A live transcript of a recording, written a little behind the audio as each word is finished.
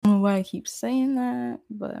why I keep saying that,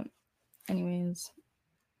 but anyways.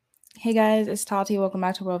 Hey guys, it's Tati. Welcome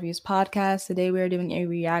back to Worldviews Podcast. Today we are doing a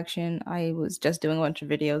reaction. I was just doing a bunch of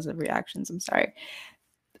videos of reactions. I'm sorry.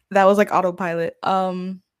 That was like autopilot.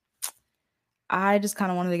 I just kind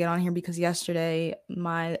of wanted to get on here because yesterday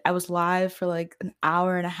I was live for like an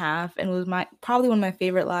hour and a half, and it was probably one of my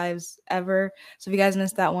favorite lives ever. So if you guys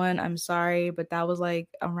missed that one, I'm sorry, but that was like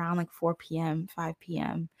around like 4 p.m., 5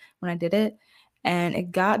 p.m. when I did it, and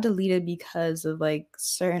it got deleted because of like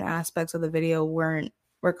certain aspects of the video were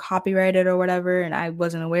copyrighted or whatever, and I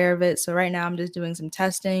wasn't aware of it. So right now I'm just doing some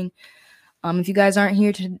testing. If you guys aren't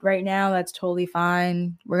here right now, that's totally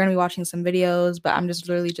fine. We're gonna be watching some videos, but I'm just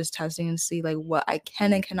literally just testing and see like what I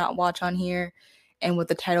can and cannot watch on here, and what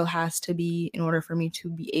the title has to be in order for me to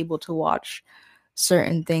be able to watch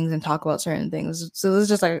certain things and talk about certain things. So this is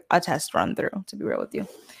just like a test run through, to be real with you.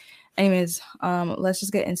 Anyways, let's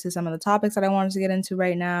just get into some of the topics that I wanted to get into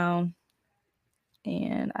right now,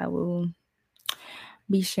 and I will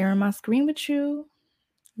be sharing my screen with you.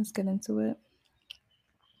 Let's get into it.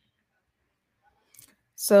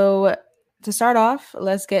 So to start off,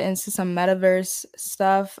 let's get into some metaverse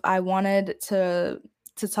stuff. I wanted to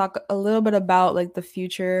talk a little bit about like the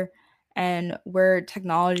future and where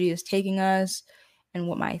technology is taking us and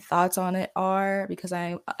what my thoughts on it are, because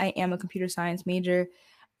I am a computer science major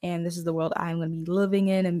and this is the world I'm going to be living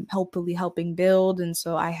in and hopefully helping build, and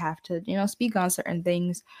so I have to, speak on certain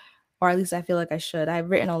things, or at least I feel like I should. I've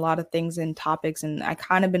written a lot of things and topics, and I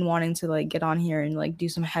kind of been wanting to like get on here and like do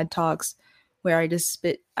some head talks where I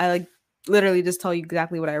like literally just tell you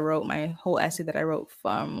exactly what I wrote, my whole essay that I wrote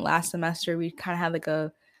from last semester. We kind of had like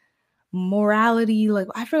a morality, like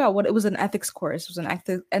I forgot what it was, an ethics course. It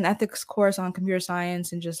was an ethics course on computer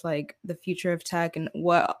science and just like the future of tech and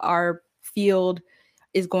what our field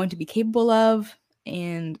is going to be capable of,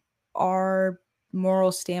 and our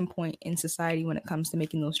moral standpoint in society when it comes to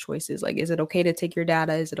making those choices. Like, is it okay to take your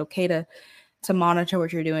data? Is it okay to monitor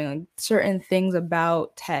what you're doing? Like certain things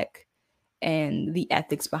about tech and the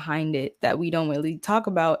ethics behind it that we don't really talk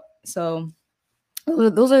about. So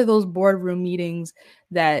those are those boardroom meetings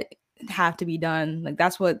that have to be done. Like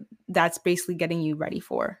that's basically getting you ready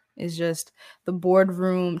for, is just the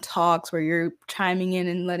boardroom talks where you're chiming in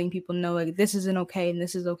and letting people know like this isn't okay and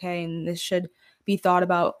this is okay and this should be thought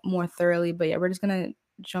about more thoroughly. But yeah, we're just gonna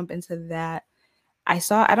jump into that. I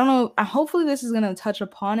don't know, hopefully this is gonna touch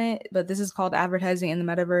upon it, but this is called Advertising in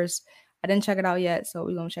the Metaverse. I didn't check it out yet, so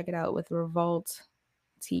we're gonna check it out with Revolt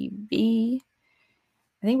TV.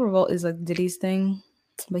 I think Revolt is like Diddy's thing,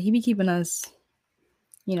 but he be keeping us,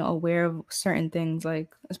 aware of certain things, like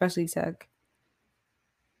especially tech.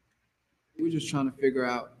 We're just trying to figure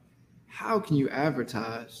out, how can you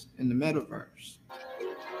advertise in the metaverse?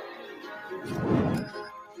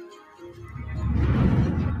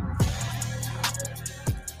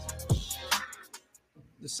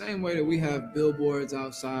 The same way that we have billboards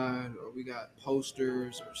outside, or we got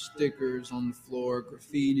posters or stickers on the floor,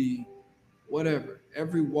 graffiti, whatever.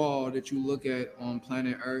 Every wall that you look at on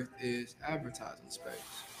planet Earth is advertising space.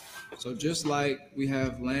 So just like we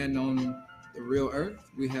have land on the real Earth,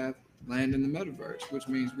 we have land in the metaverse, which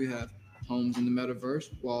means we have homes in the metaverse,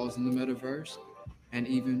 walls in the metaverse, and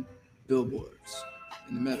even billboards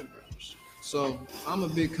in the metaverse. So I'm a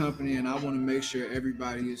big company and I want to make sure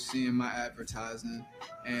everybody is seeing my advertising,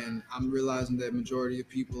 and I'm realizing that majority of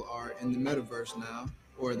people are in the metaverse now,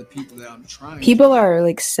 or the people that I'm trying people are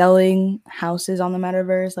like selling houses on the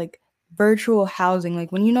metaverse, like virtual housing.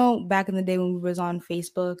 Like when, back in the day when we was on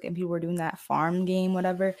Facebook and people were doing that farm game,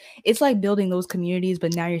 whatever, it's like building those communities,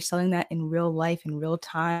 but now you're selling that in real life, in real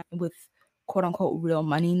time, with quote unquote real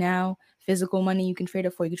money now, physical money you can trade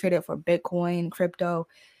it for. You can trade it for Bitcoin, crypto.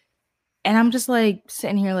 And I'm just like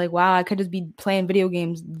sitting here like, wow, I could just be playing video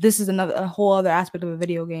games. This is a whole other aspect of a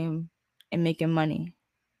video game and making money.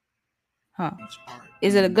 Huh.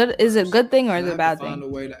 Is it a good thing or is it a bad thing?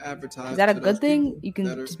 Is that a good thing? You can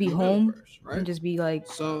just be home, right? And just be like,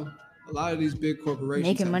 so a lot of these big corporations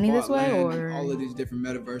making money this way, or all of these different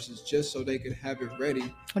metaverses just so they could have it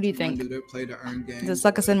ready. What do you think? Do their play to earn games. Does it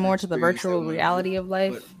suck us in more to the virtual reality of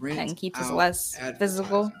life and keeps us less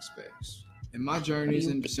physical? Space. In my journeys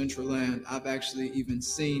in Decentraland, I've actually even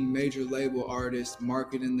seen major label artists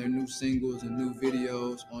marketing their new singles and new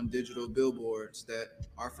videos on digital billboards that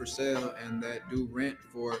are for sale and that do rent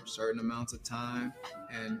for certain amounts of time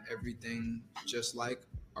and everything, just like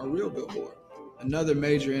a real billboard. Another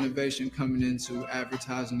major innovation coming into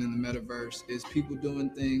advertising in the metaverse is people doing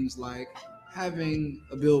things like having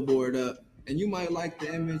a billboard up, and you might like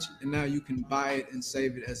the image, and now you can buy it and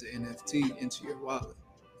save it as an NFT into your wallet.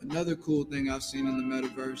 Another cool thing I've seen in the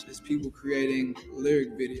metaverse is people creating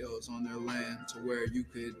lyric videos on their land to where you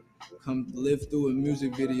could come live through a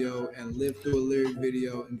music video and live through a lyric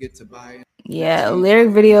video and get to buy Yeah, NFT lyric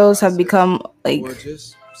in the videos have process. become like Or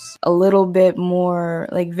just a little bit more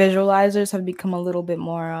like visualizers have become a little bit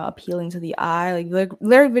more appealing to the eye. Like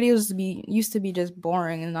lyric videos used to be just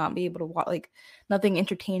boring and not be able to watch like nothing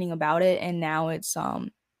entertaining about it, and now it's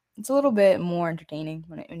a little bit more entertaining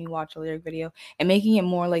when you watch a lyric video, and making it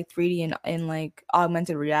more like 3D and like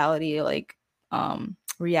augmented reality, like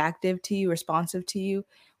reactive to you, responsive to you,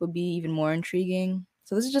 would be even more intriguing.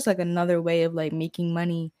 So this is just like another way of like making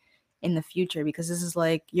money in the future, because this is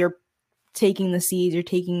like you're taking the seeds, you're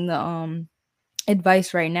taking the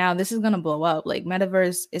advice right now. This is gonna blow up. Like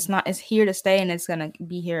metaverse, it's here to stay, and it's gonna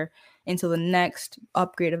be here until the next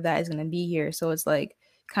upgrade of that is gonna be here. So it's like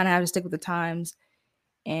kind of have to stick with the times.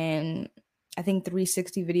 And I think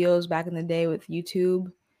 360 videos back in the day with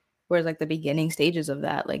YouTube were like the beginning stages of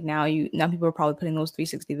that. Like now people are probably putting those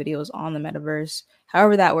 360 videos on the metaverse.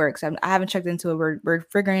 However that works, I haven't checked into it. We're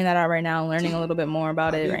figuring that out right now, learning a little bit more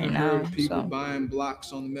about I've it right even heard now. of people So buying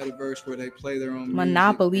blocks on the metaverse where they play their own music and you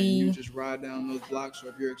Monopoly just ride down those blocks, or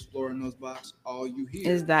if you're exploring those blocks, all you is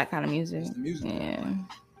hear that kind of music. is the music they're Yeah. playing.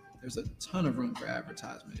 There's a ton of room for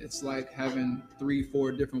advertisement. It's like having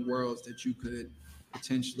 3-4 different worlds that you could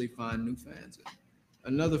potentially find new fans in.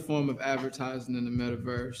 Another form of advertising in the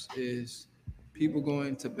metaverse is people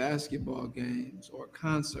going to basketball games or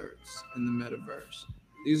concerts in the metaverse.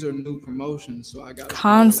 These are new promotions, so I gotta call it an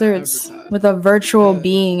Concerts with a advertisement virtual because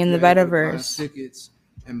being in the you're able to buy metaverse. tickets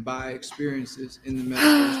and buy experiences in the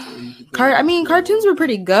metaverse to where you could go to this real Cartoons world were thing.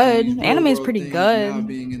 pretty And good. these real Anime is world pretty things now good.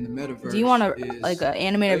 being in the Do you metaverse want like is an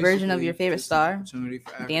animated version of your basically favorite just an star opportunity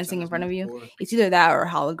for dancing in front of advertisement you? for It's either that or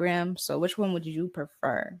hologram. So which one would you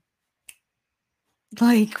prefer?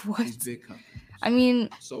 Like what? these big companies. I mean,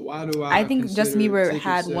 So why do I I think Justin consider Bieber ticket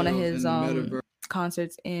had one of sales his in the metaverse?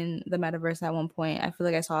 concerts in the metaverse at one point. I feel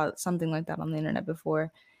like I saw something like that on the internet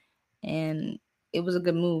before, and it was a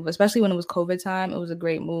good move, especially when it was COVID time. It was a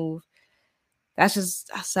great move. That's just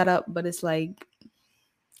a setup, but it's like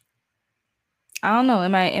I don't know.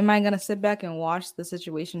 Am I gonna sit back and watch the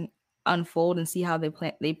situation unfold and see how they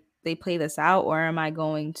play this out, or am I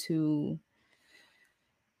going to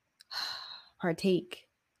partake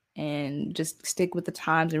and just stick with the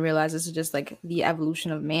times and realize this is just like the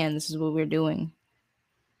evolution of man? This is what we're doing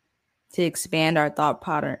to expand our thought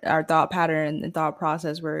pattern and thought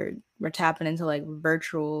process. We're tapping into like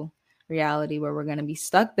virtual reality where we're gonna be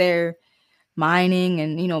stuck there mining,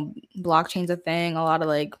 and blockchain's a thing. A lot of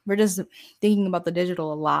like we're just thinking about the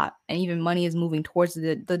digital a lot, and even money is moving towards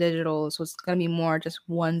the digital, so it's going to be more just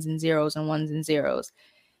ones and zeros,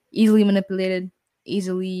 easily manipulated,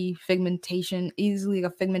 easily a figmentation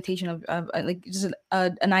of like just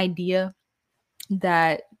an idea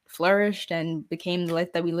that flourished and became the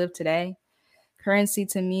life that we live today. Currency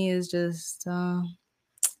to me is just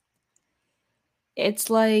it's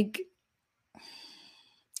like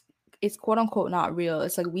it's quote unquote not real.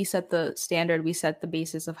 It's like we set the standard, we set the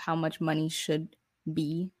basis of how much money should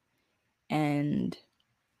be, and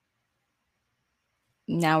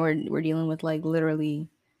now we're dealing with like literally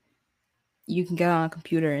you can get on a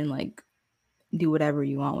computer and like do whatever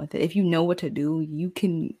you want with it. If you know what to do, you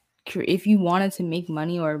can if you wanted to make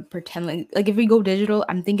money or pretend like if we go digital,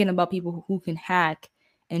 I'm thinking about people who can hack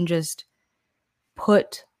and just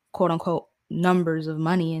put quote unquote numbers of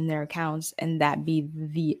money in their accounts, and that be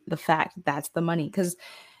the fact that's the money. Because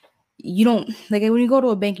you don't like when you go to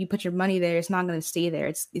a bank, you put your money there, it's not going to stay there.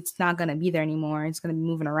 It's not going to be there anymore. It's going to be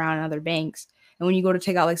moving around in other banks. And when you go to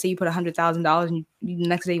take out, like say you put $100,000 and the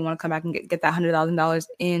next day you want to come back and get that $100,000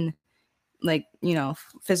 in like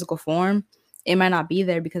physical form, it might not be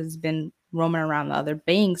there because it's been roaming around the other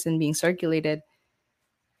banks and being circulated.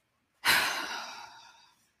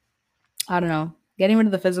 I don't know. Getting rid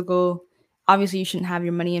of the physical, obviously you shouldn't have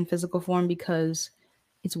your money in physical form because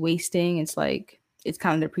it's wasting. It's like it's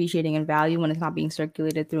kind of depreciating in value when it's not being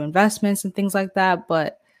circulated through investments and things like that.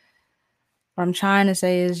 But what I'm trying to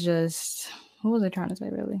say is just what was I trying to say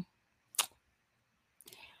really?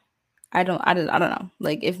 I don't know.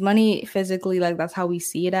 Like if money physically, like that's how we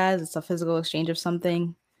see it as, it's a physical exchange of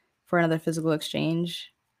something for another physical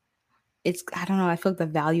exchange. It's I don't know. I feel like the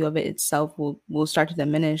value of it itself will start to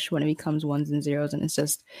diminish when it becomes ones and zeros, and it's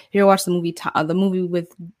just if you watch the movie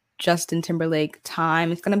with Justin Timberlake,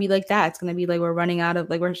 Time, it's gonna be like that. It's gonna be like we're running out of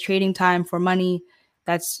like we're trading time for money.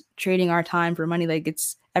 That's trading our time for money. Like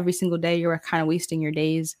it's every single day you're kind of wasting your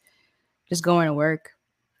days just going to work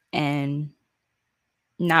and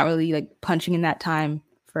not really like punching in that time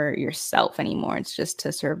for yourself anymore. It's just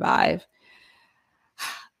to survive.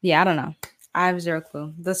 Yeah, I don't know. I have zero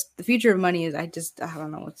clue. The future of money is I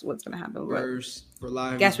don't know what's gonna happen, but Verse for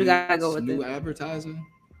live guess we gotta go events, with it. new advertising.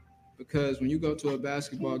 Because when you go to a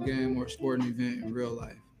basketball game or a sporting event in real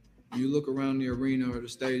life, when you look around the arena or the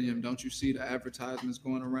stadium, don't you see the advertisements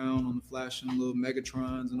going around on the flashing little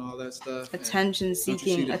Megatrons and all that stuff? And Attention don't you see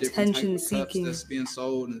seeking, the different type attention of cups seeking. that's being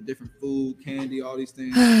sold and the different food, candy, all these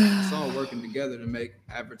things? It's all working together to make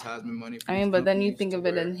advertisement money for I these mean, but then you companies think to of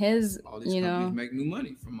it where in his, all these you companies know, make new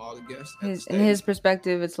money from all the guests at the in his stadium.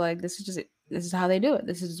 perspective, it's like this is how they do it.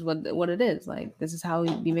 This is what it is. Like this is how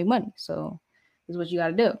we make money. So this is what you got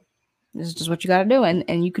to do. This is just what you got to do,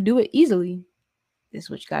 and you could do it easily. This is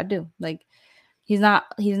what you got to do. Like he's not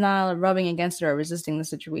rubbing against it or resisting the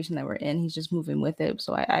situation that we're in. He's just moving with it.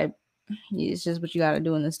 So I it's just what you got to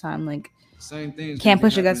do in this time. Like Same thing is going can't to be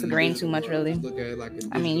push against happening the in the grain too digital much, world. really. Just look at it like a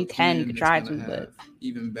I mean, digital you twin could that's try going to to, but have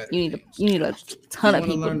even better you need things. you need a You ton of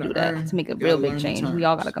want to people to learn to do that to earn, make a you got real to big learn the change. We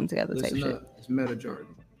all got to terms. come together, type Listen shit. up. It's meta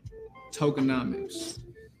jargon. Tokenomics.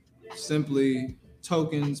 Simply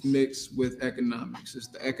tokens mixed with economics. It's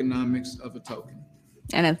the economics of a token.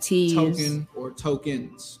 NFTs. Token or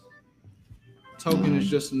tokens. Token is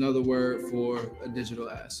just another word for a digital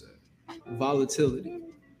asset. Volatility.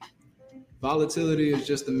 Volatility is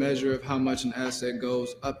just a measure of how much an asset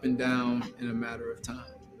goes up and down in a matter of time.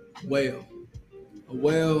 Whale. A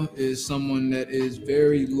whale is someone that is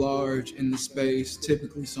very large in the space,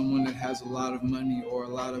 typically someone that has a lot of money or a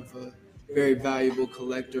lot of very valuable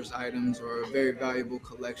collector's items or a very valuable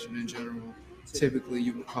collection in general. Typically,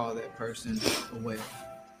 you would call that person a whale.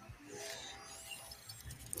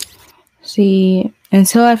 See,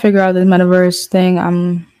 until I figure out this metaverse thing,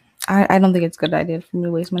 I don't think it's a good idea for me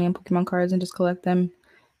to waste money on Pokemon cards and just collect them,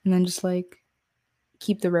 and then just like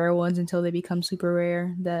keep the rare ones until they become super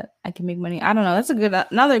rare that I can make money. I don't know. That's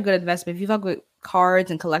another good investment. If you fuck with cards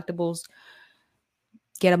and collectibles,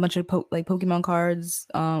 get a bunch of like Pokemon cards,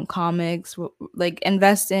 comics, like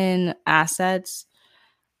invest in assets,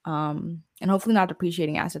 and hopefully not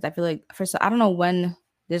depreciating assets. I feel like first, I don't know when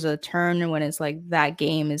there's a turn when it's like that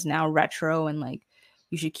game is now retro and like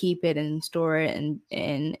you should keep it and store it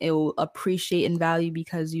and it will appreciate in value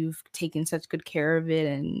because you've taken such good care of it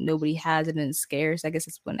and nobody has it and it's scarce. I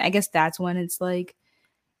guess that's when it's like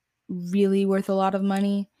really worth a lot of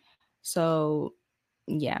money. So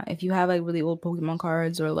yeah, if you have like really old Pokemon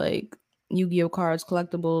cards or like Yu-Gi-Oh cards,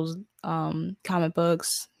 collectibles, comic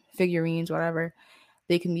books, figurines, whatever,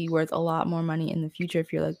 they can be worth a lot more money in the future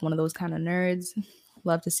if you're like one of those kind of nerds.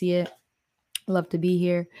 Love to see it. Love to be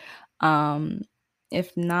here. Um,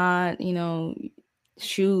 if not,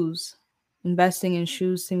 shoes. Investing in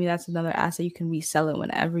shoes to me, that's another asset. You can resell it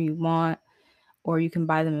whenever you want, or you can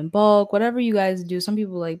buy them in bulk. Whatever you guys do. Some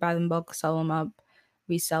people like buy them in bulk, sell them up.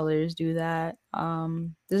 Resellers do that.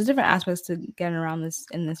 There's different aspects to getting around this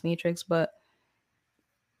in this matrix, but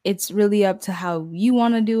it's really up to how you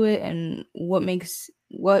want to do it and what makes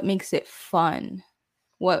it fun.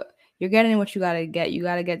 What you're getting, what you gotta get. You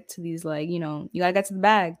gotta get to these you gotta get to the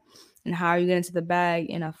bag. And how are you getting to the bag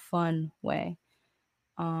in a fun way?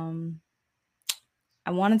 Um, I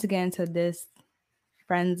wanted to get into this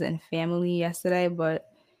friends and family yesterday, but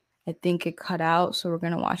I think it cut out, so we're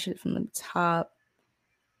gonna watch it from the top.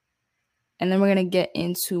 And then we're gonna get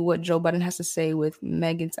into what Joe Budden has to say with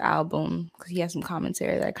Meg'S album because he has some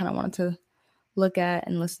commentary that I kind of wanted to look at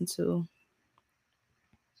and listen to.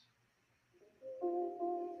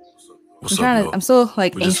 What's up, y'all? I'm still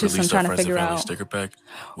like We just anxious. I'm released our trying to Friends and figure Family out sticker pack,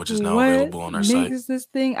 which is now what available on our site. makes this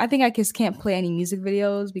thing. I think I just can't play any music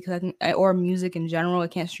videos because or music in general. I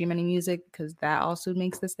can't stream any music because that also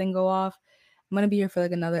makes this thing go off. I'm gonna be here for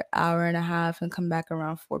like another hour and a half and come back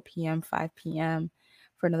around 4 p.m., 5 p.m.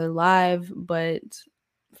 for another live. But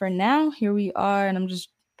for now, here we are, and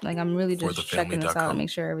I'm really just checking this out and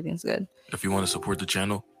make sure everything's good. If you want to support the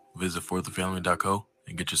channel, visit forthefamily.co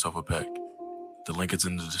and get yourself a pack. The link is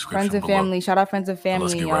in the description Friends and below. family, shout out Friends and Family,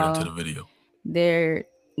 let's get y'all. right into the video. They're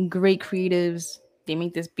great creatives. They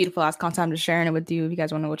make this beautiful ass content. I'm just sharing it with you. If you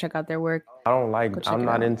guys want to go check out their work, I'm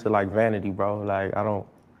not into like vanity, bro. Like I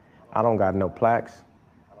don't got no plaques.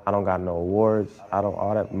 I don't got no awards. I don't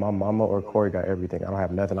all that. My mama or Corey got everything. I don't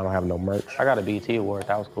have nothing. I don't have no merch. I got a BT award.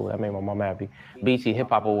 That was cool. That made my mama happy. BT Hip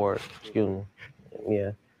Hop Award. Excuse me.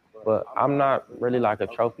 Yeah. But I'm not really like a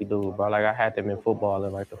trophy dude, bro. Like I had them in football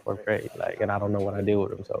in like the 4th grade, like, and I don't know what I did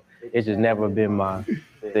with them. So it's just never been my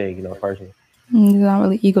thing, personally. He's not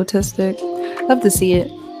really egotistic. Love to see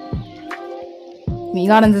it. We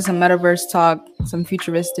got into some metaverse talk, some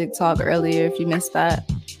futuristic talk earlier. If you missed that,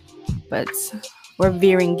 but we're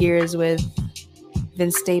veering gears with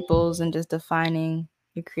Vince Staples and just defining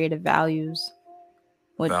your creative values.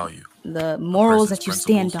 what Value. the A morals person's that you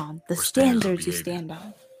stand principles on, the or standards of standards you behavior. stand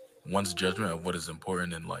on. One's judgment of what is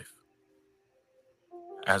important in life.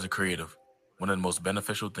 As a creative, one of the most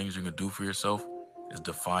beneficial things you can do for yourself is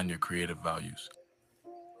define your creative values.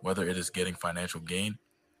 Whether it is getting financial gain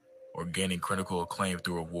or gaining critical acclaim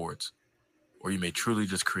through awards, or you may truly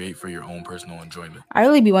just create for your own personal enjoyment. I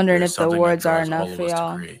really be wondering There is if the something that awards are drives all enough of for us to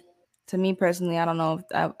y'all. create. To me personally, I don't know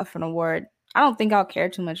if an award. I don't think I'll care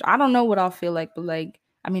too much. I don't know what I'll feel like, but like,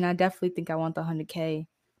 I mean, I definitely think I want the 100K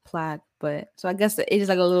plaque. But so I guess it is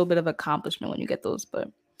like a little bit of accomplishment when you get those. But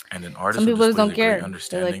And an some artist who people just displays don't a great care. They're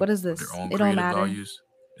understanding like, what is of this? their own It don't creative matter. values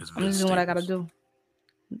is I'm Vince just doing what I gotta Staples.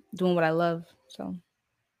 do, doing what I love. So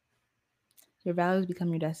your values become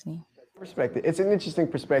your destiny. Perspective. It's an interesting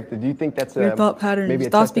perspective. Do you think that's Your thought patterns, maybe a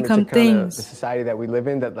thoughts testament to become kind of things. the society that we live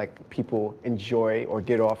in, that like people enjoy or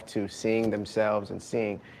get off to seeing themselves and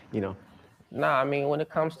seeing, you know? Nah, I mean, when it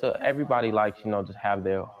comes to everybody likes, just have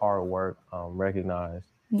their hard work recognized.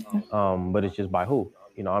 But it's just by who?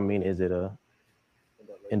 I mean, is it a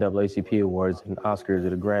NAACP award? Is it an Oscar? Is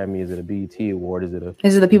it a Grammy? Is it a BET award? Is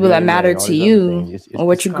it the people that VMA? matter All to these other you things. or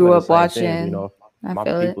what It's you kind grew of the up same thing, watching. I my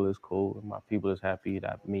feel it. people is cool. If my people is happy,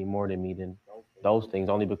 that mean more to me than those things,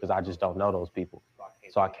 only because I just don't know those people.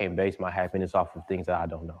 So I can't base my happiness off of things that I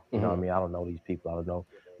don't know. You know what I mean? I don't know these people. I don't know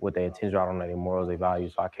what their intentions are. I don't know their morals, their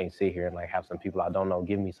values. So I can't sit here and like have some people I don't know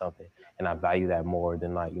give me something, and I value that more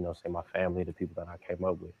than like, say my family, the people that I came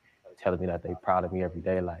up with, telling me that they proud of me every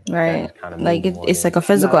day. Like that Right. just kind of Like means more it's than, like a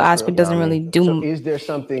physical No, true. aspect doesn't really do So is there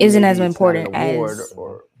something, isn't as maybe it's not an important award, as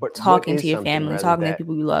but what talking is to your something family, rather talking to that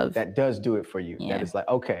people you love. that does do it for you? Yeah. That is like,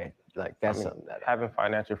 okay, like that's I mean, something that having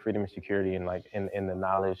financial freedom and security, and like in the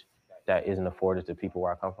knowledge that isn't afforded to people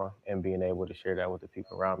where I come from, and being able to share that with the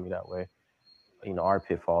people around me, that way, our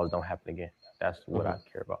pitfalls don't happen again. That's what I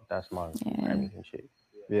care about. That's my Grammys and shit.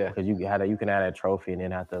 Yeah. Because you can have that trophy and then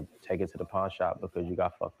have to take it to the pawn shop because you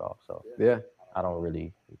got fucked off. So Yeah. I don't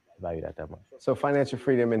really value that much. So financial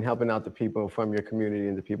freedom and helping out the people from your community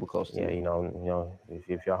and the people close to Yeah, you.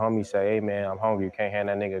 if your homie say, "Hey man, I'm hungry," you can't hand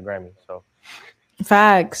that nigga a Grammy. So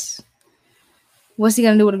Facts. What's he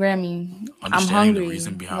gonna do with a Grammy? I'm Understanding hungry. the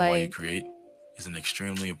reason behind why you Like, create is an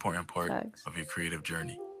extremely important part facts. of your creative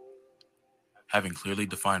journey. Having clearly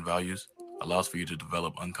defined values allows for you to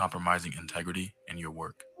develop uncompromising integrity in your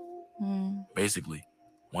work. Basically,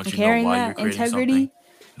 once And you know carrying why that you're creating integrity something,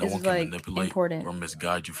 no is one can like manipulate important. or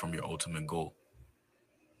misguide you from your ultimate goal.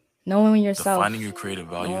 Knowing yourself, Defining your creative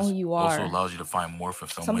knowing values who you also are. allows you to find more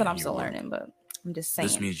fulfillment Something in I'm your still work. learning, but I'm just saying.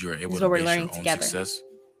 This means you are able This is to what we're base learning your own together. success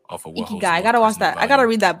off of what holds Ikigai. the I most gotta watch personal that. I gotta value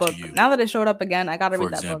read that to book. you. Now that it showed up again, I gotta For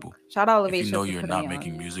read that example, book. Shout out if you Elevation know for you're putting not me on.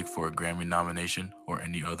 making music for a Grammy nomination or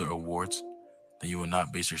any other awards, then you will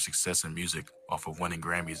not base your success in music off of winning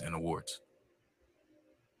Grammys and awards.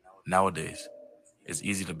 Nowadays, it's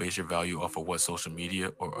easy to base your value off of what social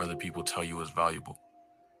media or other people tell you is valuable.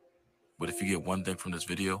 But if you get one thing from this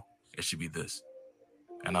video, it should be this.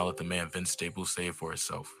 And I'll let the man Vince Staples say it for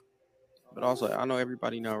himself. But also, I know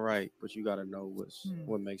everybody not right, but you gotta know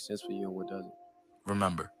what makes sense for you and what doesn't.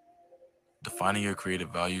 Remember, defining your creative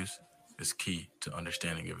values is key to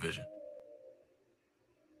understanding your vision.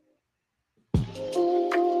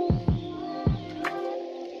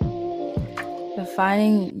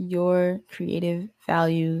 Defining your creative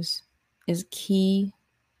values is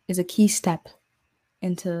a key step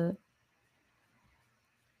into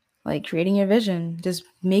like creating your vision, just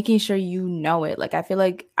making sure you know it. Like I feel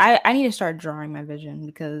like I need to start drawing my vision,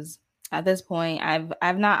 because at this point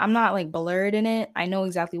I'm not like blurred in it. I know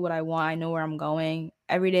exactly what I want. I know where I'm going.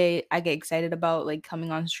 Every day I get excited about like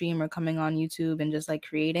coming on stream or coming on YouTube and just like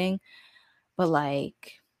creating. But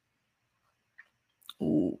like,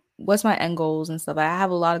 what's my end goals and stuff? I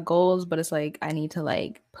have a lot of goals, but it's like I need to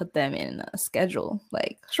like put them in a schedule,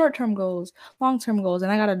 like short-term goals, long-term goals,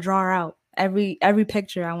 and I gotta draw out every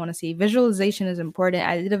picture I want to see. Visualization is important.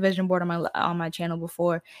 I did a vision board on my channel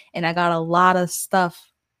before, and I got a lot of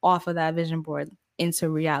stuff off of that vision board into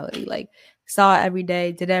reality. Like saw it every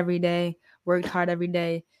day, did every day, worked hard every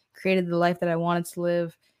day, created the life that I wanted to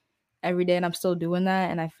live every day, and I'm still doing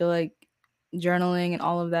that. And I feel like journaling and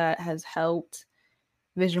all of that has helped.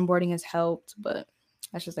 Vision boarding has helped, but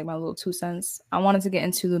that's just like my little 2 cents. I wanted to get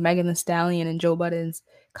into the Megan Thee Stallion and Joe Budden's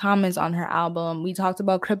comments on her album. We talked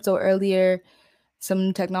about crypto earlier,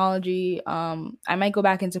 some technology. I might go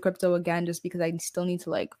back into crypto again just because I still need to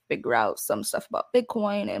like figure out some stuff about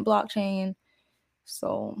Bitcoin and blockchain.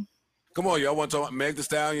 So come on, y'all want to talk about Meg Thee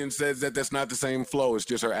Stallion says that that's not the same flow, it's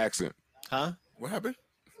just her accent. Huh? What happened?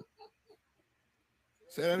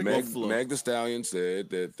 Say that again. Meg Thee Stallion said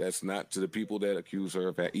that that's not, to the people that accuse her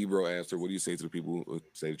of that. Ebro asked her, what do you say to the people who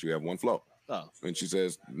say that you have one flow? Oh. And she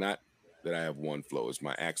says, not that I have one flow, it's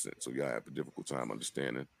my accent. So y'all have a difficult time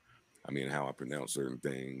understanding. I mean, how I pronounce certain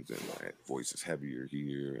things, and my voice is heavier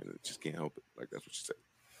here, and it just can't help it. Like, that's what she said.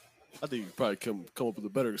 I think you could probably come up with a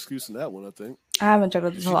better excuse than that one, I think. I haven't checked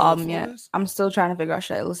out this You whole know what album flow yet. is? I'm still trying to figure out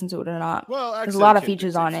should I listen to it or not. Well, there's a lot of accent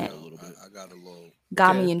features can on dictate it. a little bit. I got a little.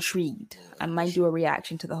 Got Okay. me intrigued. I might do a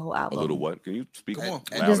reaction to the whole album. A little what? Can you speak? Come on.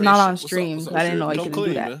 It's just not on What's up, stream. what's up? I didn't know I Come couldn't clean,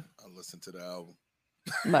 do that. man. I listened to the album.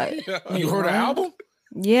 But You heard the album?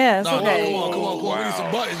 yeah, it's No, okay. come on. We need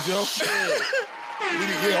some buttons, yo. We need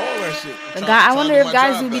to get all that shit. The guy, I Trying wonder to do if my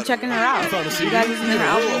guys job will be better, checking her man. out. Trying to see You guys you. listen to her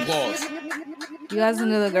Real album? applause. You guys listen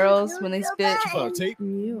to the girls when they spit? You found a tape?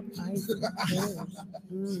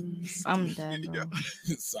 I'm dead, bro.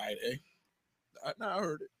 Side A. No, I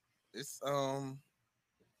heard it.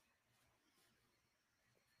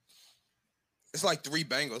 It's like 3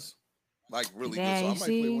 bangers. Like really Damn, good. you So I might play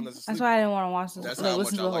see? one as a That's sleeper. why I didn't want to watch That's this. how Listen much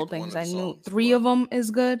to the I whole like thing one because of I the knew songs, 3 but of them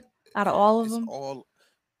is good out of all of It's them. all.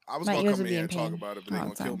 I was My gonna ears come would in be here in and talk pain about it, but they're all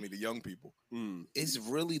gonna the kill time. me. The young people. Mm. It's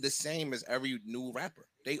really the same as every new rapper.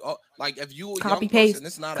 They all like if you a Copy young paste, person,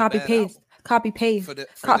 it's not copy a bad paste, album copy paste, for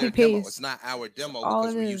copy their demo. paste. It's not our demo All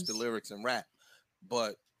because it we used the is. lyrics and rap.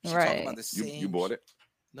 But she talk Right. about the same. You bought it?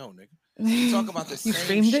 No, nigga. She talk about the You same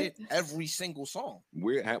streamed shit it? every single song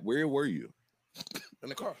Where were you? in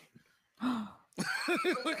the car.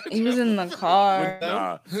 He was in the car.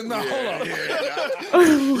 Nah. No, hold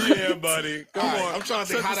on. Yeah, buddy. Come All right, on. I'm trying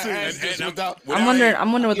to think how to ask this without. I'm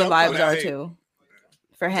wondering what the vibes without are hate. too,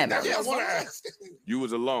 for him. That's what I want to ask. You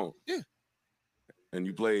was alone. Yeah. And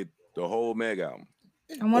you played the whole Meg album.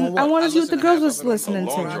 I want On what? to I see what the listened to girls half was of it on listening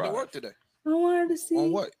long to. Drive to drive. work today. I wanted to see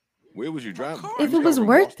On what? Where was you driving? if You it was come from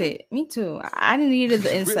worth Boston? it. Me too. I needed the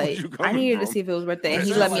Where was insight. you I coming needed to from? see if it was worth it, and It he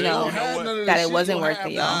sounds let me like know you don't have none that it wasn't worth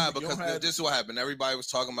it, y'all. Nah, because this is what happened. Everybody was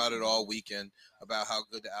talking about it all weekend about how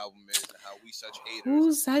good the album is and how we such haters.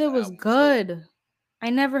 Who said The it was album good? I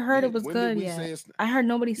never heard it was When did good we yet. say it's- I heard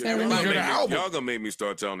nobody Yeah, say y'all, it. gonna Hear make the me, album. y'all gonna make me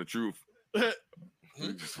start telling the truth.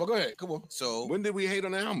 Well, go ahead. Come on. So When did we hate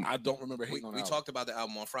on the album? I don't remember hating on. We talked about the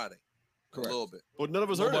album on Friday. Correct. A little bit. But none of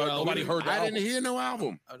us heard that. Nobody heard the I album. didn't hear no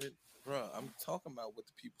album. I didn't, bro. I'm talking about what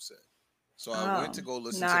the people said. So I went to go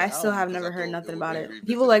listen. No, to the I still album have because never I heard thought nothing would about make it. me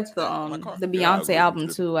People revisit like the that in my car. the Yeah, I Beyonce agree album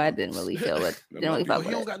with too. I didn't really feel it. Didn't really fuck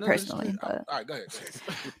with it personally. But All right, go ahead.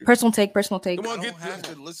 personal take. Personal take. Come I on, don't get have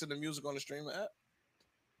to listen to music on the streaming app.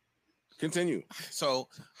 Continue. So,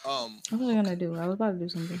 What was I gonna do? I was about to do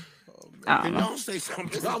something. Can I don't know. y'all say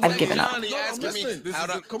something? I've given up. Johnny asking me listening. This how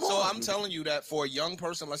is to- a- come so on. I'm telling you that for a young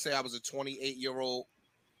person, let's say I was a 28-year-old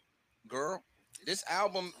girl, this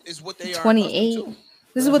album is what they are. 28. accustomed to.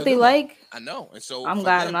 This is what they like. I know, and so I'm for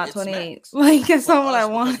glad them, I'm not it's 28. Max. Like it's For not what us, I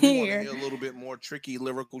want to because we wanna hear. hear a little bit more tricky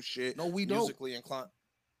lyrical shit. No, we don't. Musically inclined.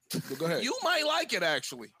 But go ahead. You might like it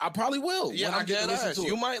actually. I probably will. Yeah, when I I'm get to dead listen ass. to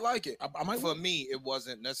You it. might like it. I might. For me, it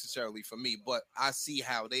wasn't necessarily for me, but I see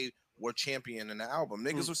how they were championing the album.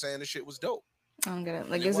 Niggas were saying the shit was dope. I don't get it.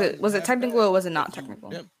 Like, It is it was it half technical bad or was it not if you-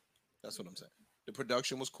 technical? yeah, that's what I'm saying. The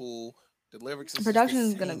production was cool. The lyrics. The production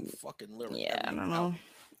is gonna be be- fucking lyric. Yeah, I every don't know. album.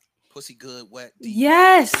 Pussy good, wet. Deep,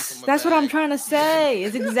 Yes, from a that's what I'm bag. trying to say.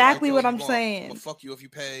 It's exactly Don't what feel I'm you want, saying. But fuck you if you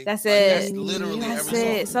pay. That's Like, it. That's literally That's every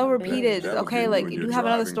it. song. So repeated. That was Okay, you like when you you're have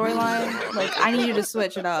another driving. storyline. Like I need you to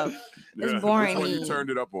switch it up. It's boring Which one me. you turned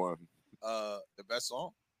it up on? The best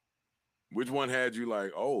song, Which one had you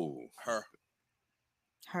like, oh, her.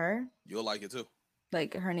 Her, You'll like it too.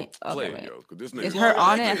 like her name. play Okay, it, wait. yo. 'Cause this Is nigga- her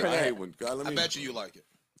on it? I I forget. hate when God, let I me- bet you like it.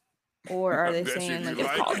 Or are I they bet you saying you like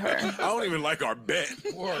it's called it. her? I don't even like our bet.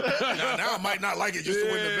 now I might not like it just to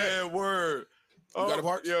win the bet. Yeah, word. got a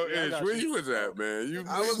part? Yo, Yeah, I Ish, got where you. you was at, man? You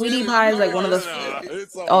I was Sweetie in Pie is my like one of those. Nah,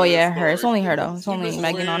 it's a Oh weird yeah, her. It's story. only her though. It's only missing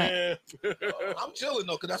Megan on it. I'm chilling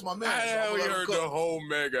though, cause that's my man. I So I'm hell gonna you let him heard cook. the whole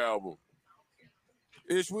Meg album.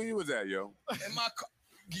 Ish, where you was at, yo? In my car.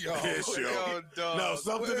 Yo, Ish, yo. dog. No,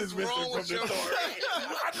 something What is missing wrong from with the your- story.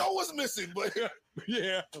 I know what's missing, but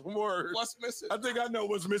Yeah, word. what's missing? I think I know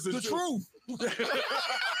what's missing. The too. truth.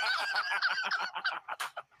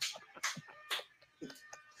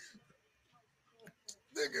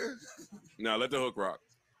 Nigga. Now let the hook rock.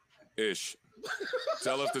 Ish.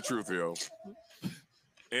 Tell us the truth, yo.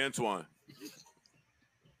 Antoine.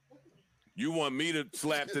 You want me to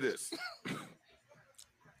slap to this?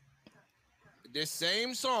 This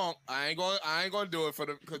same song, I ain't gonna do it for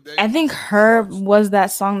the. Cause they, I think her was that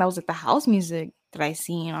song that was like the house music that I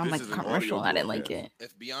seen on This like is the an commercial. audio I didn't book, like yeah. it.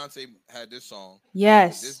 if Beyonce had this song,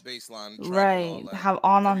 Yes. this bass line, track Right. and all that, Have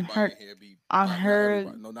on everybody her in here be- on not her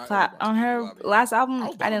everybody. No, not pla- everybody. on her People last album. I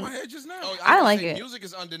was I banging didn't. my head just now. I was didn't gonna like say, it. Music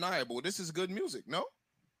is undeniable. This is good music. No,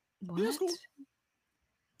 What? Yeah, it's cool.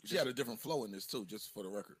 She had a different flow in this too, just for the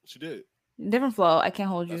record. She did. Different flow. I can't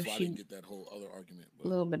hold you. That's why I She didn't get that whole other argument. a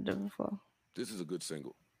little bit different flow. This is a good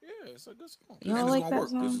single. Yeah, it's a good song. You And don't it's like gonna that work.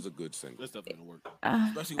 song? This is a good single. That's definitely gonna work.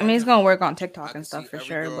 Especially I right mean, it's now. gonna work on I TikTok can and stuff see for every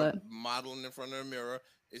sure, girl but modeling in front of the mirror.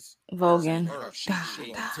 It's Voguing. her. She, Da,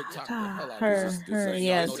 she, da, TikTok da, the hell out of her, this. This her, ain't-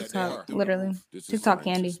 yeah, y'all know that they TikTok, are doing literally. it. This is TikTok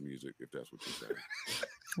candy. scientist music, if that's what you're saying.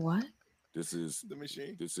 What? This is the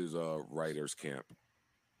machine. this is writers camp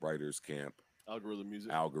Algorithm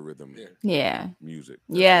music. algorithm Yeah. music. That's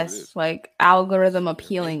what it Yes, is. like algorithm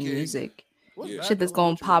appealing Making- music. Wasn't Yeah. bad, Shit that's though.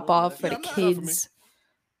 gonna What you- pop what off for that- the Yeah, not for me. kids,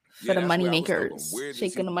 for Yeah, the that's money where I was stuck on. makers, Where does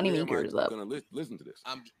shaking the money where am I makers up. gonna listen to this?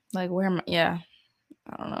 I'm Like where am I? Yeah,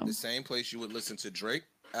 I don't know. the same place you would listen to Drake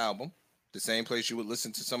album. The same place you would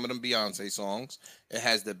listen to some of them Beyonce songs. It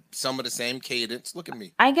has some of the same cadence. Look at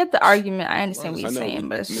me. I get the argument. I understand what I you're know. saying,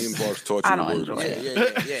 but it's Me and just, Boss taught I you don't a word enjoy or it.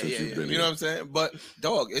 two. Yeah. Since you've been You here. know what I'm saying? But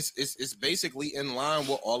dog, it's basically in line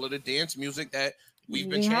with all of the dance music that we've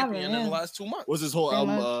been We have it, championing in yeah. the last 2 months. Was this whole Pretty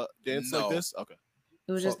album dance No. like this? Okay.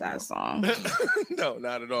 It was just Fuck no. that song. No,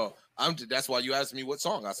 not at all. That's why you asked me what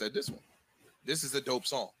song. I said this one. This is a dope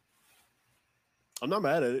song. I'm not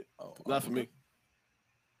mad at it. Oh, Not for me.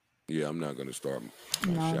 Yeah, I'm not gonna start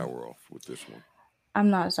my No. shower off with this one, I'm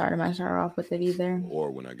not starting my shower off with it either.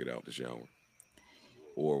 or when I get out the shower,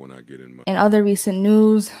 or when I get in my. In other recent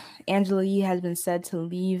news, Angela Yee has been said to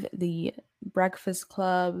leave the Breakfast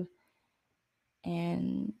Club.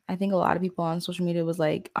 And I think a lot of people on social media was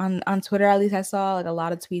like, on Twitter at least I saw like a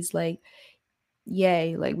lot of tweets like,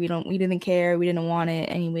 yay, like we didn't care, we didn't want it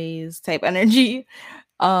anyways type energy.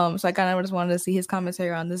 So I kind of just wanted to see his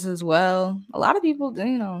commentary on this as well. A lot of people,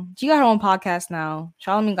 she got her own podcast now.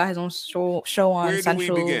 Charlamagne got his own show on Where do we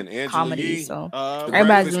Central begin? Angela Comedy. Yee? So The everybody's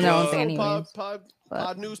Breakfast doing their own Club? thing anyways.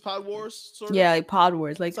 Pod news, pod wars, sort of. Yeah, like pod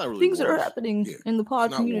wars, like It's not really things that are wars. happening Yeah, in the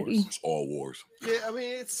pod not community. wars. It's all wars. Yeah, I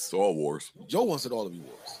mean It's all wars. Joe wants it all to be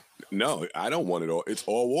wars. No, I don't want it all. It's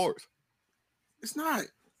all wars. It's not.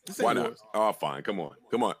 This ain't Why not? wars. Oh, fine. Come on.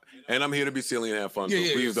 And I'm here to be silly and have fun. So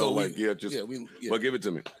please don't But give it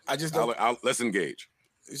to me. I just don't. Let's engage.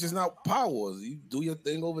 It's just not power wars. You do your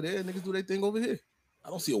thing over there, niggas do their thing over here. I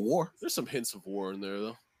don't see a war. There's some hints of war in there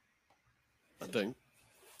though. I think.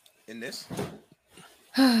 In this?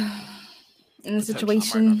 In the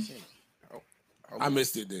situation, I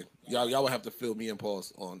missed it then. Y'all would have to fill me in,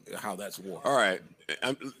 pause on how that's war. All right.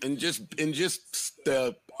 And just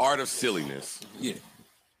the art of silliness. Yeah.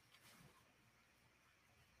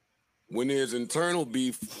 When there's internal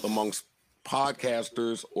beef amongst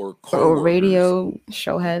podcasters or or co-workers, radio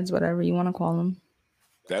show heads, whatever you want to call them,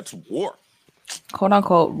 that's war. quote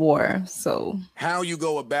unquote war. So How you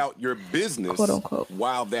go about your business Quote, unquote.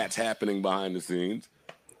 while that's happening behind the scenes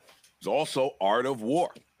is also art of war.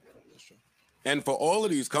 And for all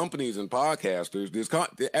of these companies and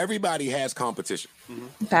podcasters, everybody has competition.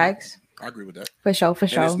 facts I agree with that. for sure, for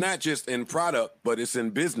And sure. it's not just in product, but it's in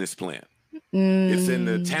business plan. It's in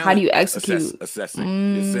the talent. How do you execute?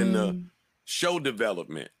 Assessing. It's in the show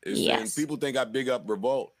development. It's Yes. in people think I big up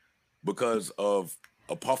Revolt because of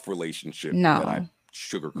a Puff relationship. No. That I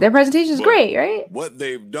sugarcoat. Their presentation is But great, right? What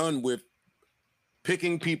they've done with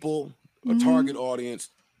picking people, a target audience,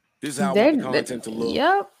 this is how I They're, want the content to look.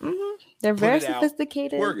 Yep. They're Put very it out,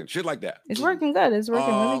 sophisticated. Working, shit like that. It's working good. It's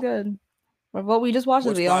working really good. Revolt, we just watched the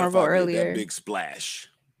What video on Spotify Revolt did, earlier. that big splash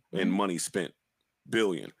and money spent,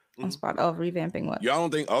 billion. On spot of revamping what? Y'all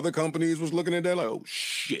don't think other companies was looking at that like, oh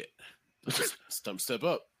shit, It's time to step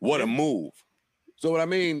up. what a move. So what I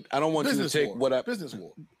mean, I don't want Business you to take war. what I Business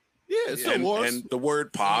war. Yeah, it's still wars. and the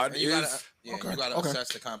word pod You gotta, is. you Okay, gotta okay. assess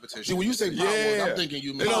the competition. See, when you say power wars, Yeah. I'm thinking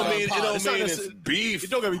you It mean don't pod mean on it pod. don't It's not mean it's necessarily- beef. It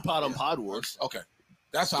don't gotta be pod on pod wars. Okay.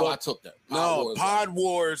 That's how I took that. No, wars. pod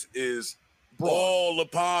wars is all the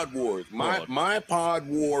pod wars. My pod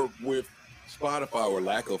war with Spotify, or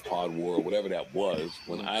lack of pod war, or whatever that was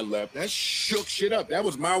when I left, that shook shit up. That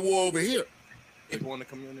was my war over here. People in the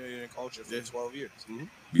community and culture for 12 years.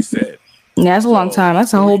 Be said. Yeah, that's a long time.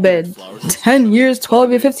 That's a whole bid. 10 years, 12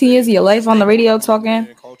 years, 15 years of your life on the radio talking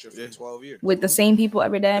And culture for 12 years. with the same people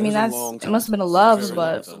every day. I mean, That's a long it time. must have been a loves, It's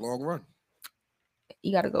but a long run.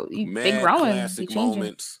 you gotta go. They Mad growing, they classic changing.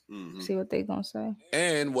 moments. See what they gonna say.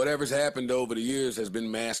 And whatever's happened over the years has been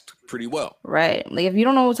masked pretty well. Right. Like if you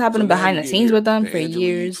don't know what's happening So now behind you the get scenes here, with them the for Angela Yee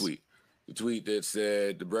years. Tweet. The tweet that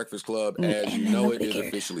said the Breakfast Club, Mm, as you and know then it, is weird.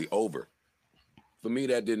 officially over. For me,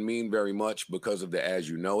 that didn't mean very much because of the as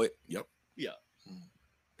you know it. Yep. Yeah.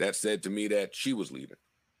 That said to me that she was leaving.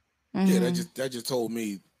 Yeah, Mhm. that just told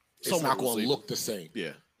me it's Someone not was going to leaving. look the same.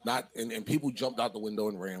 Yeah. Not and people jumped out the window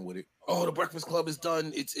and ran with it. Oh, the Breakfast Club is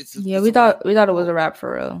done. It's Yeah, it's we a thought wrap. it was a wrap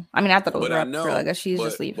for real. I mean, I thought it was But a I wrap know, for real. I guess she's but,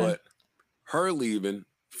 just leaving. But her leaving,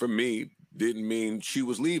 for me, didn't mean she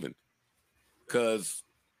was leaving. because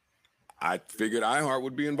I figured iHeart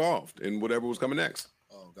would be involved in whatever was coming next.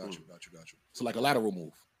 Oh, got you. So like a lateral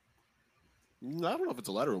move. I don't know if it's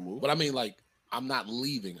a lateral move, but I mean, like, I'm not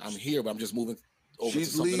leaving. I'm here, but I'm just moving over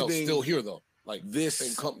She's to something else. leaving Still here though, like this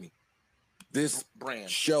same company, this brand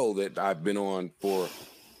show that I've been on for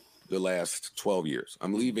the last 12 years.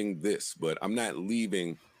 I'm leaving this, but I'm not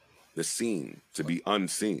leaving the scene to be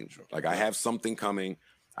unseen. Like, I have something coming.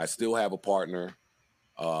 I still have a partner.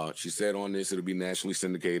 She said on this it'll be nationally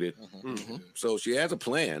syndicated. So she has a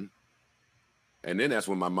plan. And then that's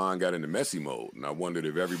when my mind got into messy mode, and I wondered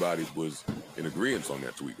if everybody was in agreement on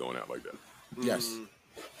that tweet going out like that. Yes.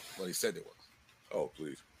 Well, he said it was. Oh,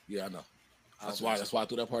 please. Yeah, I know. That's why I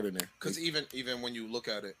threw that part in there. Because even when you look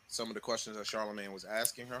at it, some of the questions that Charlamagne was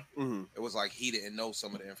asking her, it was like he didn't know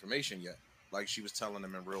some of the information yet. Like she was telling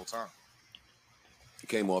him in real time. It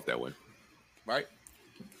came off that way. Right?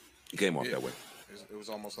 It came off that way. It was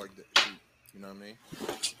almost like, you know what I mean?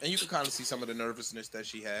 And you could kind of see some of the nervousness that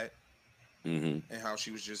she had. And how she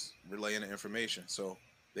was just relaying the information. So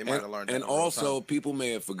they might have learned that. And also, people may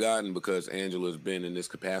have forgotten, because Angela's been in this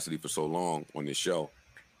capacity for so long on this show.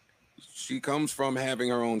 She comes from having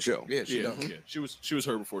her own show. Yeah, she does. Yeah. She was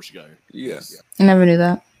her before she got here. Yes. I never knew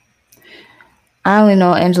that. I only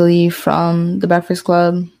know Angela Yee from The Breakfast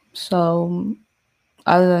Club. So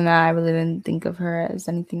other than that, I really didn't think of her as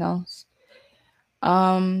anything else.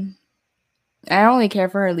 I don't really care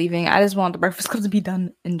for her leaving. I just want The Breakfast Club to be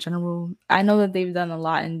done in general. I know that they've done a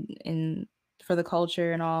lot in for the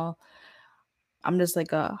culture and all. I'm just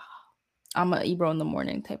like I'm a Ebro in the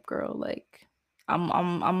morning type girl. Like I'm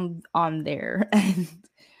on there, and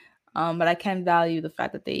but I can value the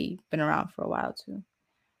fact that they've been around for a while too.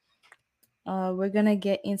 We're gonna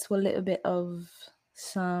get into a little bit of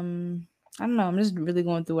some. I don't know. I'm just really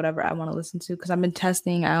going through whatever I want to listen to, because I've been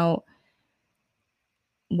testing out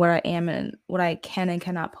what I am and what I can and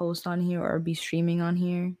cannot post on here or be streaming on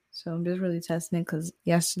here. So I'm just really testing it, because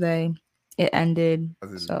yesterday it ended.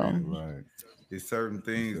 So right. There's certain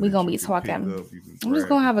things we're gonna be talking. I'm just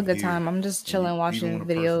gonna have a good time. I'm just chilling, watching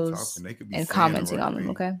videos and commenting on them.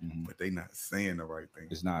 Okay. But they not saying the right thing.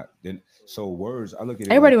 It's not. Then so words. I look at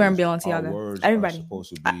it. Everybody wearing Balenciaga.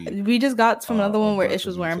 Everybody. We just got from another one where Ish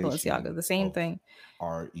was wearing Balenciaga. The same thing.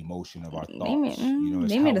 Our emotion of our thoughts.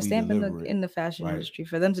 They made a stamp in the fashion industry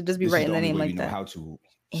for them to just be writing the name like that. How to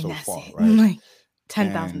and so that's far, it. right? Like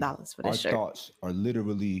 $10,000 for this shirt. Our thoughts are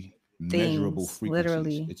literally measurable frequencies.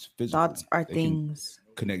 Literally, it's physical. Thoughts are They things.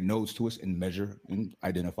 Connect nodes to us and measure and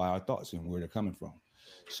identify our thoughts and where they're coming from.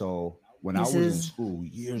 So when I This was in is- school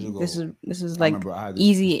years ago, This is I like remember I had this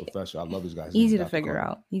easy, professor. I love this guy. His easy name to is Dr. figure Carter.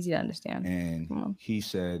 out, easy to understand. And he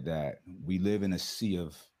said that we live in a sea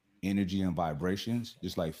of energy and vibrations,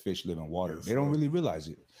 just like fish live in water. Yes, they don't sir. really realize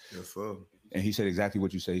it. Yes, sir. And he said exactly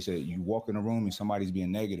what you say. He said, you walk in a room and somebody's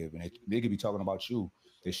being negative and they could be talking about you.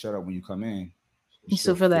 They shut up when you come in. You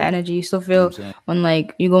still feel the energy. You still feel when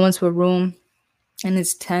like you go into a room and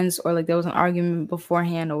it's tense, or like there was an argument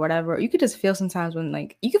beforehand or whatever. You could just feel sometimes when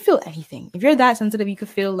like you can feel anything. If you're that sensitive, you could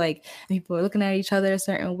feel like people are looking at each other a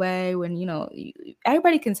certain way. When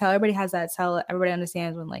everybody can tell. Everybody has that tell. Everybody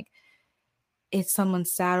understands when like it's someone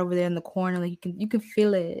sad over there in the corner. Like you can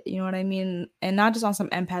feel it. You know what I mean? And not just on some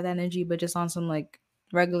empath energy, but just on some like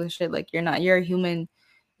regular shit. Like you're a human.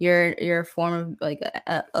 You're a form of like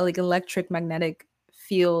a like electric magnetic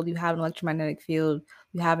field. You have an electromagnetic field.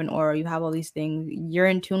 You have an aura. You have all these things. You're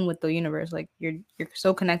in tune with the universe. Like you're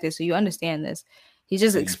so connected. So you understand this. He's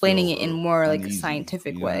just explaining it in more like a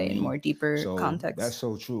scientific way, in more deeper context. That's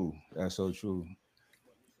so true. That's so true.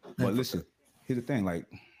 But listen, here's the thing. Like,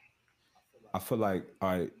 I feel like,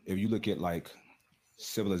 all right, if you look at like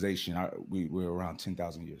civilization, we're around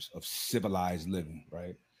 10,000 years of civilized living,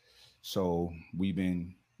 right? So we've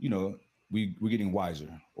been, we're getting wiser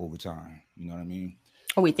over time. You know what I mean?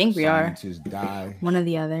 Oh, we think we are. Scientists die. One or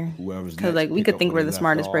the other. Because like we could think we're the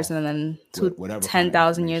smartest person, and then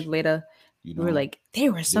 10,000 years later, we were like, they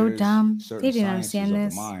were so dumb. They didn't understand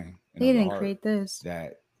this. They didn't create this.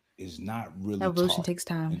 That is not really evolution takes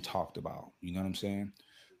time and talked about. You know what I'm saying?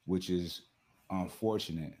 Which is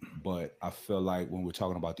unfortunate. But I feel like when we're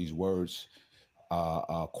talking about these words,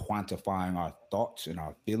 quantifying our thoughts and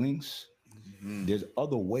our feelings, there's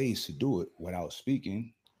other ways to do it without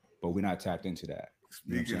speaking, but we're not tapped into that.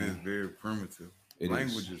 Speaking is very primitive.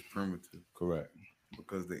 Language is primitive. Correct.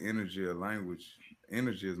 Because the energy of language,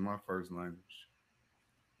 energy is my first language.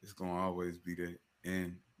 It's going to always be that.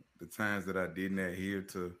 And the times that I didn't adhere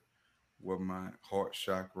to what my heart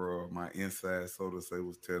chakra or my inside, so to say,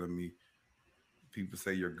 was telling me, people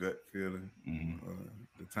say your gut feeling.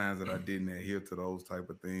 The times that I didn't adhere to those type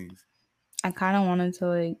of things. I kind of wanted to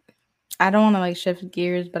like I don't want to like shift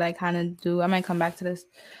gears, but I kind of do. I might come back to this.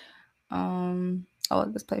 I'll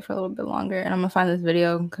let this play for a little bit longer, and I'm gonna find this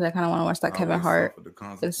video because I kind of want to watch that I Kevin always Hart suffered the with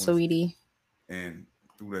consequences. Sweetie. And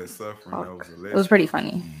through that suffering, that was a lesson. It was pretty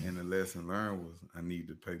funny. And the lesson learned was I need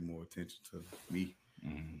to pay more attention to me.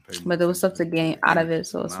 But there was stuff to gain out of it,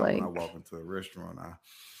 so it's now like when I walk into a restaurant,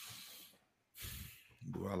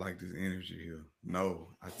 do I like this energy here? No,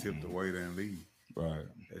 I tip the waiter and leave. Right.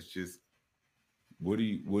 That's just. What do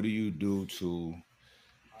you do to?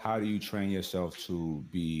 How do you train yourself to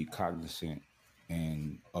be cognizant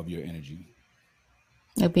and of your energy?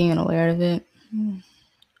 Like being aware of it.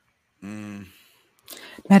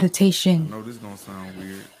 Meditation. I know this is gonna sound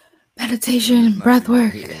weird. Meditation, breath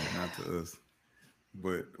work. Not to us.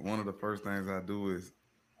 But one of the first things I do is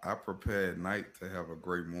I prepare at night to have a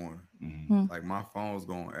great morning. Like my phone's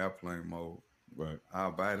going airplane mode. Right.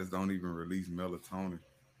 Our bodies don't even release melatonin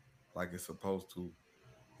like it's supposed to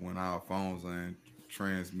when our phones are in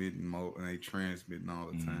transmitting mode, and they transmitting all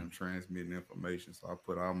the time, transmitting information. So I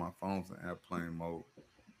put all my phones in airplane mode,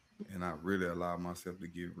 and I really allow myself to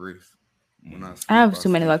get rest. When I have too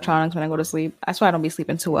many electronics when I go to sleep. That's why I don't be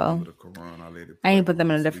sleeping too well. I need to put them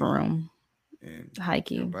in a different room. And high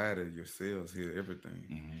key. Your body, your cells hear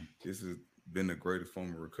everything. This has been the greatest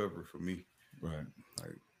form of recovery for me. Right.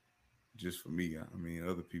 Like, just for me. I mean,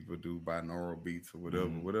 other people do binaural beats or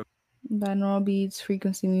whatever. Binaural beats,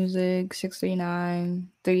 frequency music, 639,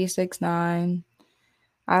 369.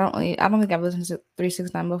 I don't think I've listened to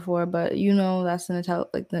 369 before, but you know that's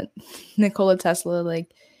the Nikola Tesla,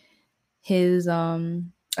 like his I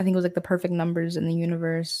think it was like the perfect numbers in the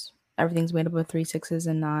universe. Everything's made up of 3 6s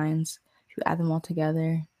and 9s. If you add them all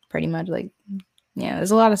together, pretty much like, yeah,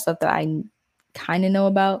 there's a lot of stuff that I kind of know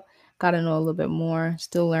about. Got to know a little bit more.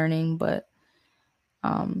 Still learning, but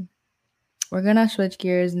we're gonna switch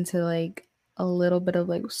gears into like a little bit of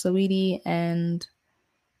like Saweetie and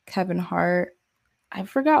Kevin Hart. I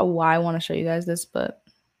forgot why I want to show you guys this, but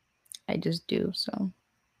I just do. So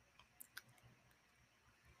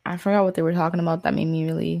I forgot what they were talking about. That made me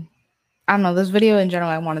really, I don't know, this video in general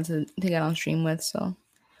I wanted to get on stream with. So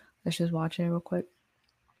let's just watch it real quick.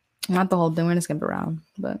 Not the whole thing. We're gonna skip around,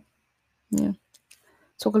 but yeah,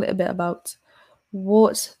 talk a little bit about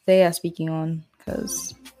what they are speaking on,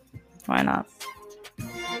 because why not?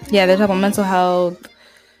 Yeah, they're talking about mental health.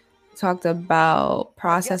 Talked about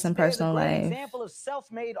process and personal life. Example of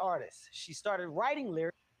self-made artist. She started writing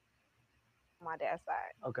lyrics. My dad's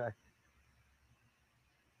side. Okay.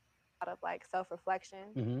 Out of like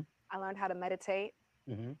self-reflection. I learned how to meditate,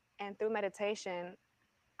 and through meditation,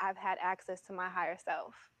 I've had access to my higher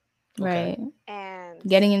self. Right. And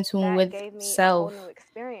getting in tune with gave me self. A whole new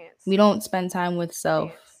experience. We don't spend time with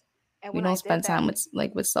self. And we don't spend time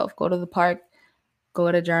with self. Go to the park. Go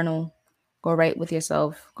get a journal. Go write with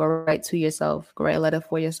yourself. Go write to yourself. Go write a letter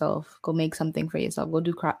for yourself. Go make something for yourself. Go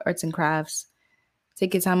do arts and crafts.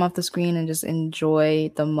 Take your time off the screen and just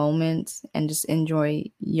enjoy the moment and just enjoy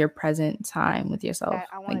your present time with yourself.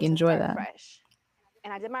 Like enjoy that. Fresh.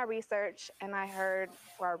 And I did my research and I heard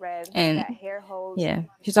or I read and that hair holds. Yeah,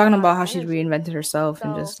 she's talking about how she's reinvented herself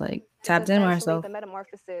and just like tapped in with herself. The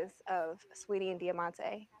metamorphosis of Sweetie and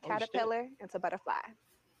Diamante, caterpillar into butterfly.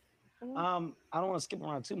 I don't want to skip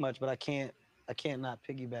around too much, but I can't not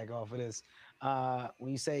piggyback off of this.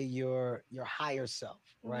 When you say your higher self,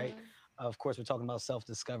 right? Of course, we're talking about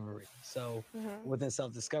self-discovery. So within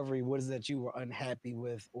self-discovery, what is that you were unhappy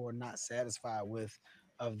with or not satisfied with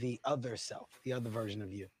of the other self, the other version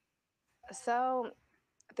of you? So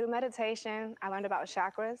through meditation, I learned about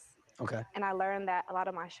chakras. Okay. And I learned that a lot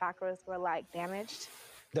of my chakras were like damaged.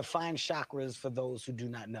 Define chakras for those who do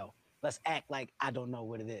not know. Let's act like I don't know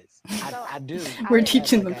what it is. I do. We're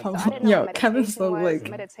teaching them. Yo, Kevin's so like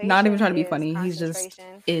not even trying to be funny. He's just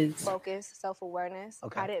is focus, self-awareness.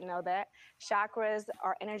 Okay. I didn't know that chakras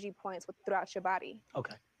are energy points throughout your body.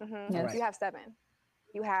 Okay. Yes. You have 7.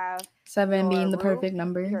 You have 7 being the perfect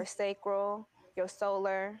number. Your sacral, your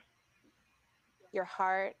solar, your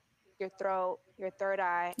heart, your throat, your third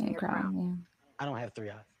eye, and your crown. Yeah. I don't have 3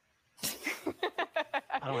 eyes.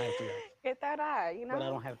 I don't have 3 eyes. Your third eye, you know. But I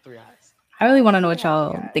don't have 3 eyes. I really want to know what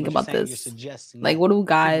y'all think about this. Like, what do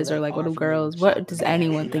guys or like what do girls? What does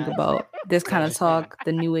anyone think about this kind of talk?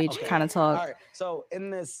 The new age kind of talk. All right. So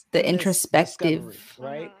in this, the introspective,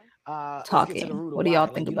 right? Talking. What do y'all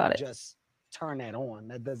think about it? Just turn that on.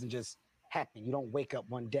 That doesn't just happen. You don't wake up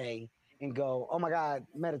one day and go, "Oh my God,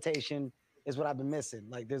 meditation is what I've been missing."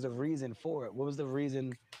 Like, there's a reason for it. What was the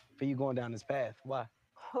reason for you going down this path? Why?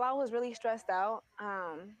 Well, I was really stressed out.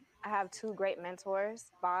 I have 2 great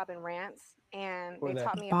mentors, Bob and Rance, and they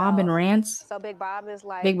taught me Bob and Rance. So Big Bob is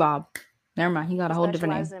like Big Bob. Never mind. He got a whole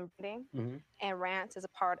different name. specializes in breeding, and Rance is a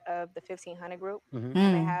part of the 1500 group. Mm.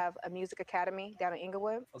 They have a music academy down in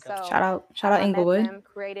Inglewood. So Shout out I Inglewood. met them,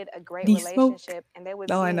 created a great D Smoke. relationship, and they would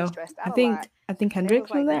Oh, see I me know. stressed I out a think lot. Hendrix was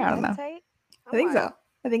like, was there. "You I don't know. meditate?" I think so.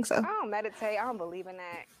 I think I so. don't meditate. I don't believe in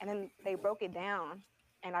that. And then they broke it down,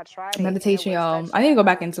 and I tried it. Meditation, y'all. I need to go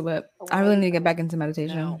back into it. I really need to get back into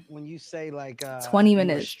meditation. Now, when you say like 20 you were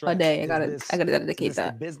minutes a stretched, day, I is gotta this- dedicate is this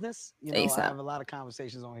that. the business. You know, I ASAP. have a lot of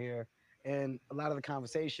conversations on here, and a lot of the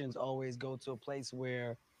conversations always go to a place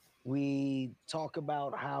where we talk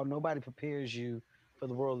about how nobody prepares you for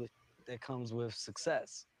the world that comes with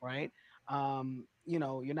success, right? You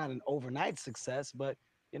know, you're not an overnight success, but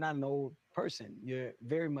you're not an old person. You're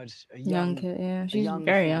very much a Young kid, yeah. a She's young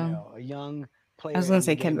very female, a young player. I was gonna in the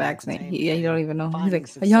say game Kid of Bax's name. entertainment, Yeah, you and don't even know. He's finding like a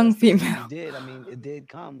success young the way female. You did. I mean, it did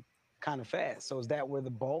come kind of fast. So is that where the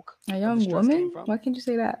bulk A of young the stress came woman? from? Why can't you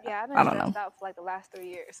say that? Yeah, I've been I don't know. stressed out for like the last 3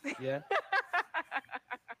 years. Yeah.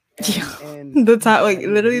 The time, like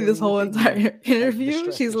literally this whole entire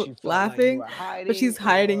interview, she's laughing, but she's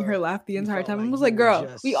hiding her laugh the entire time. I was like, girl,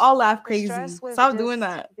 we all laugh crazy. Was Stop just doing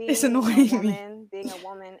that. It's being annoying a me. woman, being a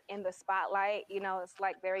woman in the spotlight, you know, it's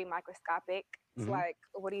like very microscopic. It's Mhm. like,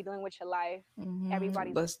 what are you doing with your life? Mhm.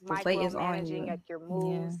 Everybody's The plate is on micromanaging you. like your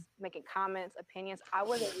moves, making comments, opinions. I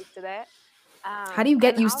wasn't used to that. How do you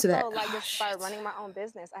get and used to that? Also, like just by running my own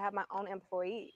business, I have my own employees.